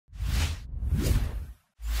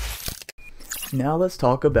Now let's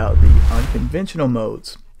talk about the unconventional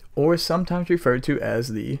modes, or sometimes referred to as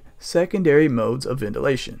the secondary modes of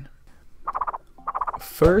ventilation.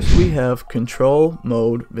 First, we have control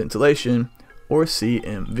mode ventilation, or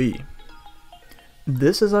CMV.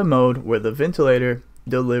 This is a mode where the ventilator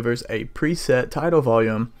delivers a preset tidal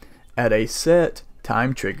volume at a set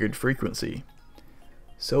time-triggered frequency.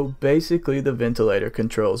 So basically the ventilator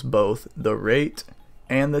controls both the rate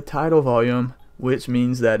and the tidal volume, which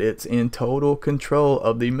means that it's in total control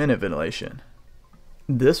of the minute ventilation.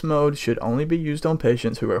 This mode should only be used on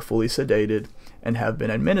patients who are fully sedated and have been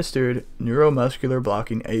administered neuromuscular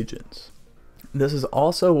blocking agents. This is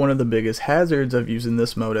also one of the biggest hazards of using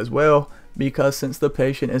this mode as well, because since the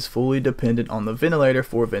patient is fully dependent on the ventilator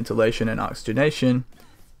for ventilation and oxygenation,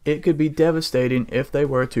 it could be devastating if they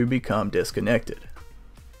were to become disconnected.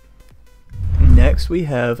 Next we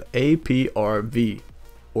have APRV,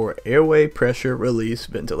 or Airway Pressure Release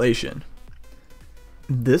Ventilation.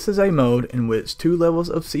 This is a mode in which 2 levels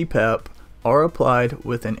of CPAP are applied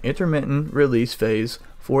with an intermittent release phase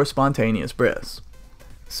for spontaneous breaths.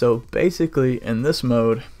 So basically in this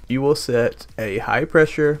mode, you will set a high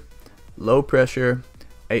pressure, low pressure,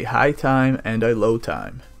 a high time, and a low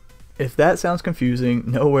time. If that sounds confusing,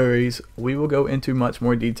 no worries, we will go into much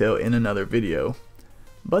more detail in another video.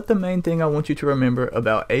 But the main thing I want you to remember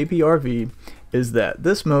about APRV is that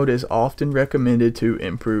this mode is often recommended to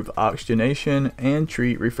improve oxygenation and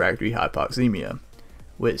treat refractory hypoxemia,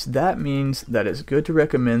 which that means that it's good to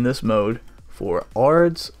recommend this mode for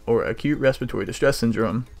ARDS, or acute respiratory distress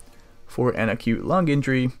syndrome, for an acute lung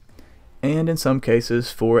injury, and in some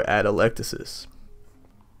cases for atelectasis.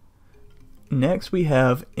 Next we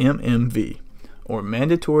have MMV, or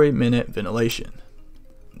mandatory minute ventilation.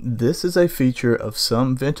 This is a feature of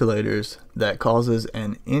some ventilators that causes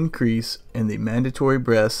an increase in the mandatory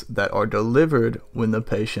breaths that are delivered when the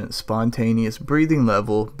patient's spontaneous breathing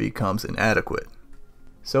level becomes inadequate.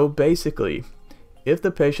 So basically, if the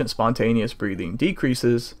patient's spontaneous breathing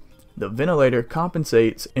decreases, the ventilator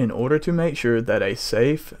compensates in order to make sure that a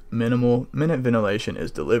safe, minimal minute ventilation is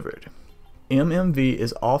delivered. MMV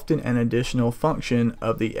is often an additional function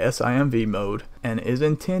of the SIMV mode and is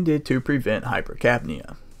intended to prevent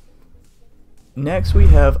hypercapnia. Next we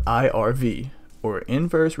have IRV, or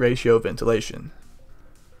inverse ratio ventilation.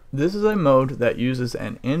 This is a mode that uses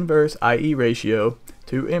an inverse IE ratio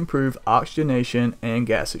to improve oxygenation and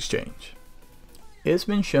gas exchange. It's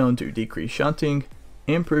been shown to decrease shunting,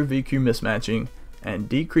 improve VQ mismatching, and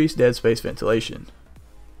decrease dead space ventilation.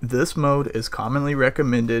 This mode is commonly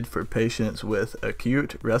recommended for patients with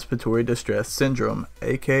acute respiratory distress syndrome,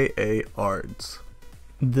 aka ARDS.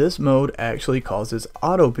 This mode actually causes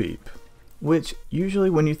auto PEEP, which usually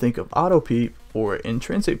when you think of auto PEEP or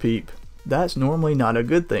intrinsic PEEP, that's normally not a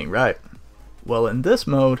good thing, right? Well, in this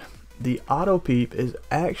mode, the auto PEEP is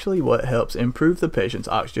actually what helps improve the patient's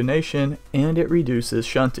oxygenation, and it reduces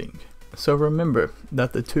shunting. So remember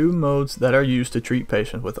that the 2 modes that are used to treat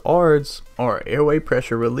patients with ARDS are airway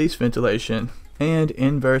pressure release ventilation and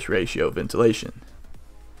inverse ratio ventilation.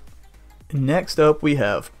 Next up we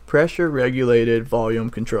have pressure regulated volume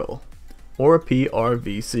control, or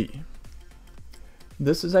PRVC.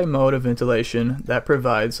 This is a mode of ventilation that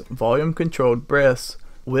provides volume controlled breaths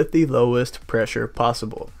with the lowest pressure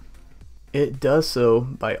possible. It does so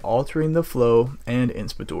by altering the flow and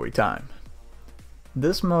inspiratory time.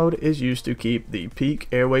 This mode is used to keep the peak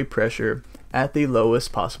airway pressure at the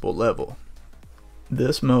lowest possible level.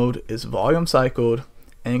 This mode is volume cycled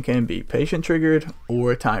and can be patient triggered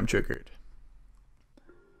or time triggered.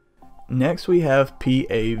 Next we have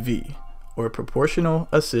PAV, or proportional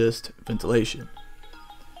assist ventilation.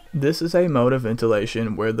 This is a mode of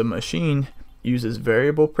ventilation where the machine uses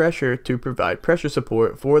variable pressure to provide pressure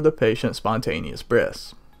support for the patient's spontaneous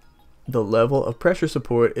breaths. The level of pressure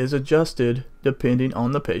support is adjusted depending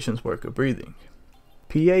on the patient's work of breathing.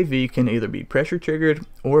 PAV can either be pressure triggered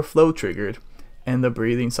or flow triggered, and the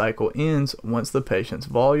breathing cycle ends once the patient's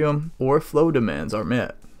volume or flow demands are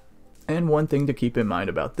met. And one thing to keep in mind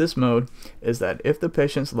about this mode is that if the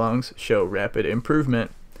patient's lungs show rapid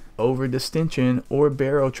improvement, overdistension or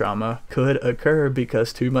barotrauma could occur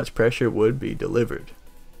because too much pressure would be delivered.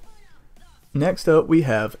 Next up we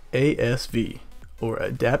have ASV, or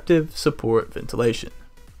adaptive support ventilation.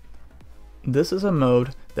 This is a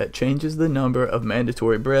mode that changes the number of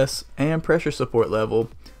mandatory breaths and pressure support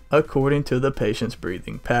level according to the patient's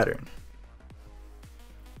breathing pattern.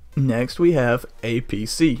 Next we have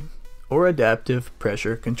APC, or adaptive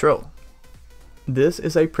pressure control. This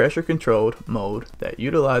is a pressure controlled mode that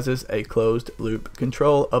utilizes a closed loop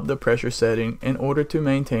control of the pressure setting in order to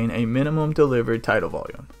maintain a minimum delivered tidal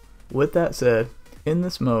volume. With that said, in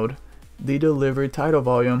this mode, the delivered tidal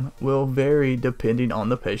volume will vary depending on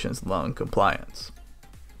the patient's lung compliance.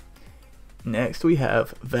 Next we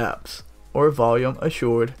have VAPS, or Volume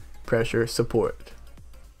Assured Pressure Support.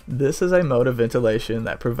 This is a mode of ventilation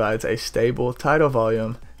that provides a stable tidal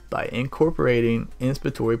volume by incorporating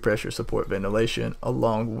inspiratory pressure support ventilation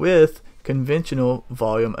along with conventional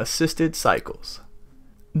volume assisted cycles.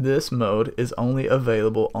 This mode is only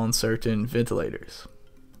available on certain ventilators.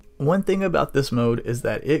 One thing about this mode is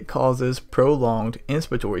that it causes prolonged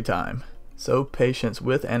inspiratory time, so patients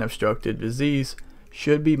with an obstructive disease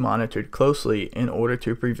should be monitored closely in order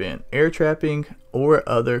to prevent air trapping or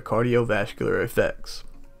other cardiovascular effects.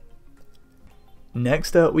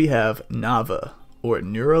 Next up we have NAVA, or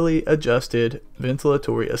Neurally Adjusted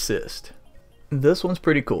Ventilatory Assist. This one's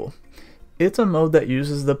pretty cool. It's a mode that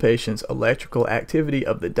uses the patient's electrical activity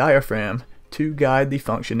of the diaphragm to guide the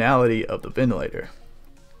functionality of the ventilator.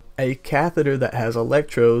 A catheter that has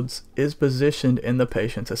electrodes is positioned in the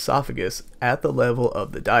patient's esophagus at the level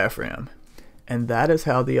of the diaphragm, and that is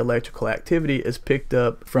how the electrical activity is picked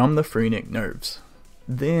up from the phrenic nerves.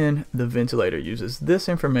 Then the ventilator uses this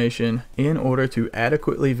information in order to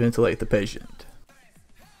adequately ventilate the patient.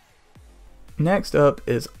 Next up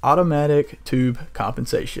is automatic tube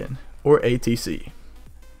compensation, or ATC.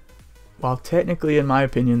 While technically in my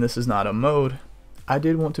opinion this is not a mode, I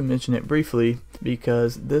did want to mention it briefly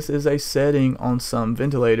because this is a setting on some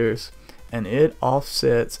ventilators and it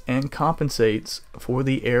offsets and compensates for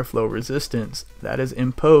the airflow resistance that is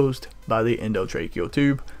imposed by the endotracheal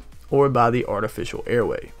tube or by the artificial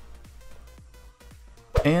airway.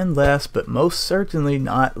 And last but most certainly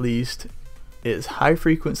not least is high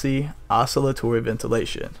frequency oscillatory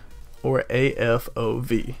ventilation, or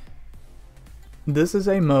AFOV. This is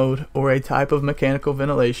a mode or a type of mechanical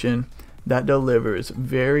ventilation that delivers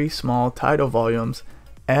very small tidal volumes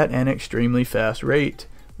at an extremely fast rate,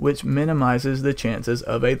 which minimizes the chances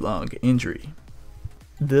of a lung injury.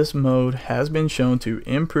 This mode has been shown to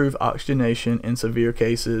improve oxygenation in severe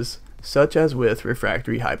cases, such as with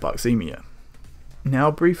refractory hypoxemia.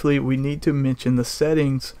 Now briefly, we need to mention the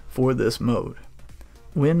settings for this mode.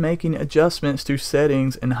 When making adjustments to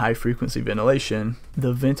settings in high frequency ventilation,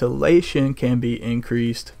 the ventilation can be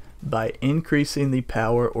increased by increasing the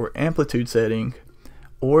power or amplitude setting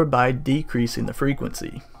or by decreasing the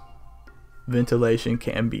frequency. Ventilation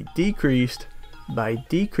can be decreased by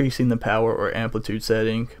decreasing the power or amplitude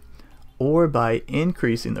setting or by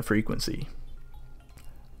increasing the frequency.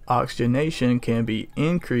 Oxygenation can be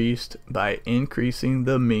increased by increasing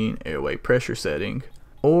the mean airway pressure setting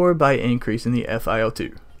or by increasing the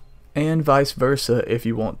FiO2, and vice versa if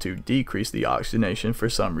you want to decrease the oxygenation for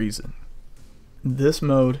some reason. This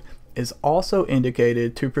mode is also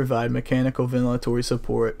indicated to provide mechanical ventilatory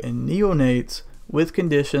support in neonates with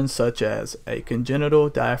conditions such as a congenital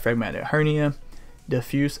diaphragmatic hernia,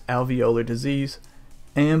 diffuse alveolar disease,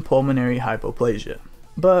 and pulmonary hypoplasia.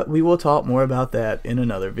 But we will talk more about that in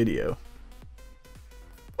another video.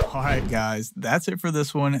 Alright guys, that's it for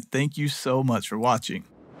this one. Thank you so much for watching.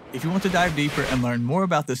 If you want to dive deeper and learn more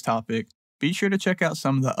about this topic, be sure to check out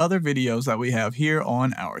some of the other videos that we have here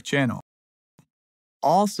on our channel.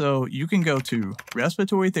 Also, you can go to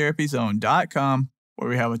respiratorytherapyzone.com where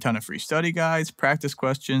we have a ton of free study guides, practice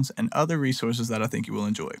questions, and other resources that I think you will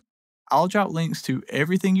enjoy. I'll drop links to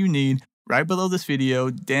everything you need right below this video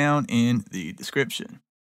down in the description.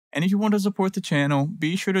 And if you want to support the channel,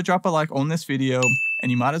 be sure to drop a like on this video,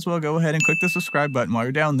 and you might as well go ahead and click the subscribe button while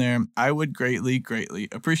you're down there. I would greatly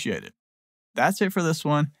appreciate it. That's it for this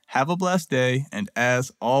one. Have a blessed day, and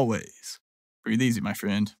as always, breathe easy, my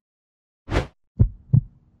friend.